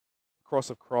cross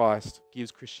of Christ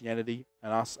gives Christianity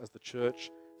and us as the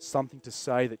church something to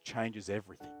say that changes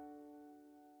everything.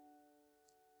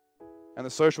 And the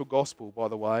social gospel, by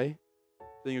the way,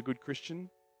 being a good Christian,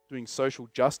 doing social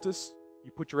justice,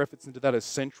 you put your efforts into that as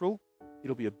central,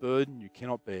 it'll be a burden you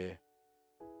cannot bear.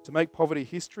 To make poverty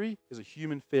history is a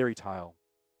human fairy tale.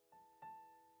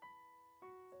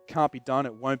 Can't be done,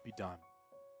 it won't be done.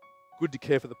 Good to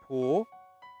care for the poor,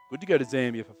 good to go to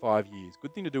Zambia for 5 years,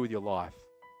 good thing to do with your life.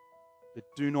 But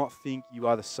do not think you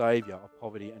are the saviour of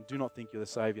poverty, and do not think you're the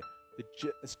saviour.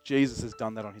 Jesus has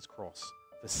done that on his cross.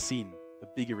 The sin, the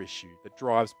bigger issue that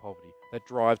drives poverty, that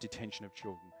drives detention of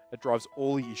children, that drives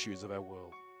all the issues of our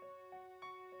world.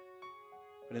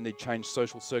 We need to change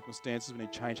social circumstances, we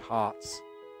need to change hearts.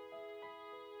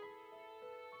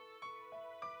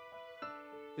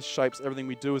 This shapes everything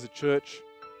we do as a church,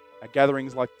 our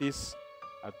gatherings like this,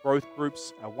 our growth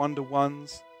groups, our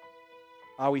one-to-ones.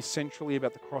 Are we centrally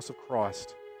about the cross of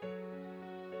Christ?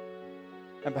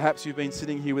 And perhaps you've been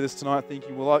sitting here with us tonight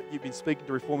thinking, well, you've been speaking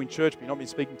to Reforming Church, but you've not been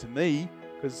speaking to me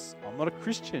because I'm not a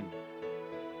Christian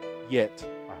yet,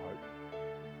 I hope.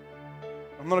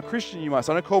 I'm not a Christian, you might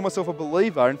say. I don't call myself a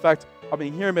believer. In fact, I've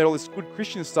been hearing about all this good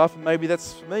Christian stuff, and maybe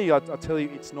that's for me. I tell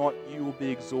you, it's not. You will be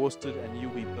exhausted and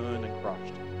you'll be burned and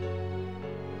crushed.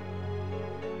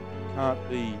 You can't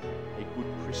be a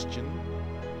good Christian,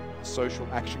 a social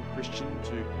action Christian,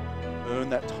 to earn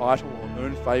that title or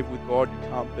earn favour with God. You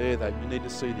can't bear that. You need to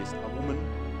see this. A woman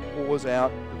pours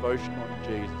out devotion on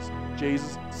Jesus.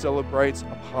 Jesus celebrates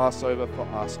a Passover for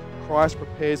us. Christ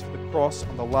prepares for the cross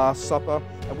on the Last Supper,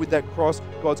 and with that cross,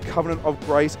 God's covenant of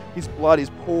grace, his blood is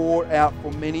poured out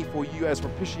for many, for you, as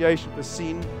propitiation for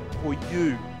sin for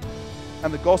you.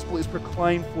 And the gospel is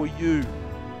proclaimed for you.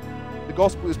 The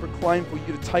gospel is proclaimed for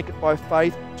you to take it by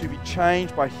faith, to be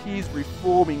changed by his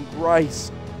reforming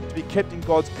grace, to be kept in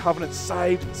God's covenant,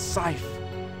 saved and safe.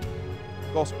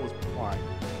 The gospel is proclaimed.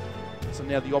 So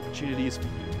now the opportunity is for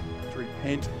you to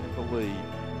repent and believe,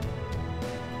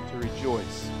 to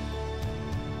rejoice,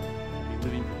 to be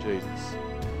living for Jesus.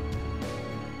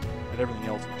 And everything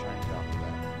else will change after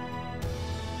that.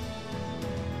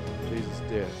 Jesus'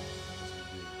 death was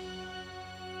for you.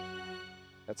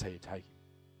 That's how you take him.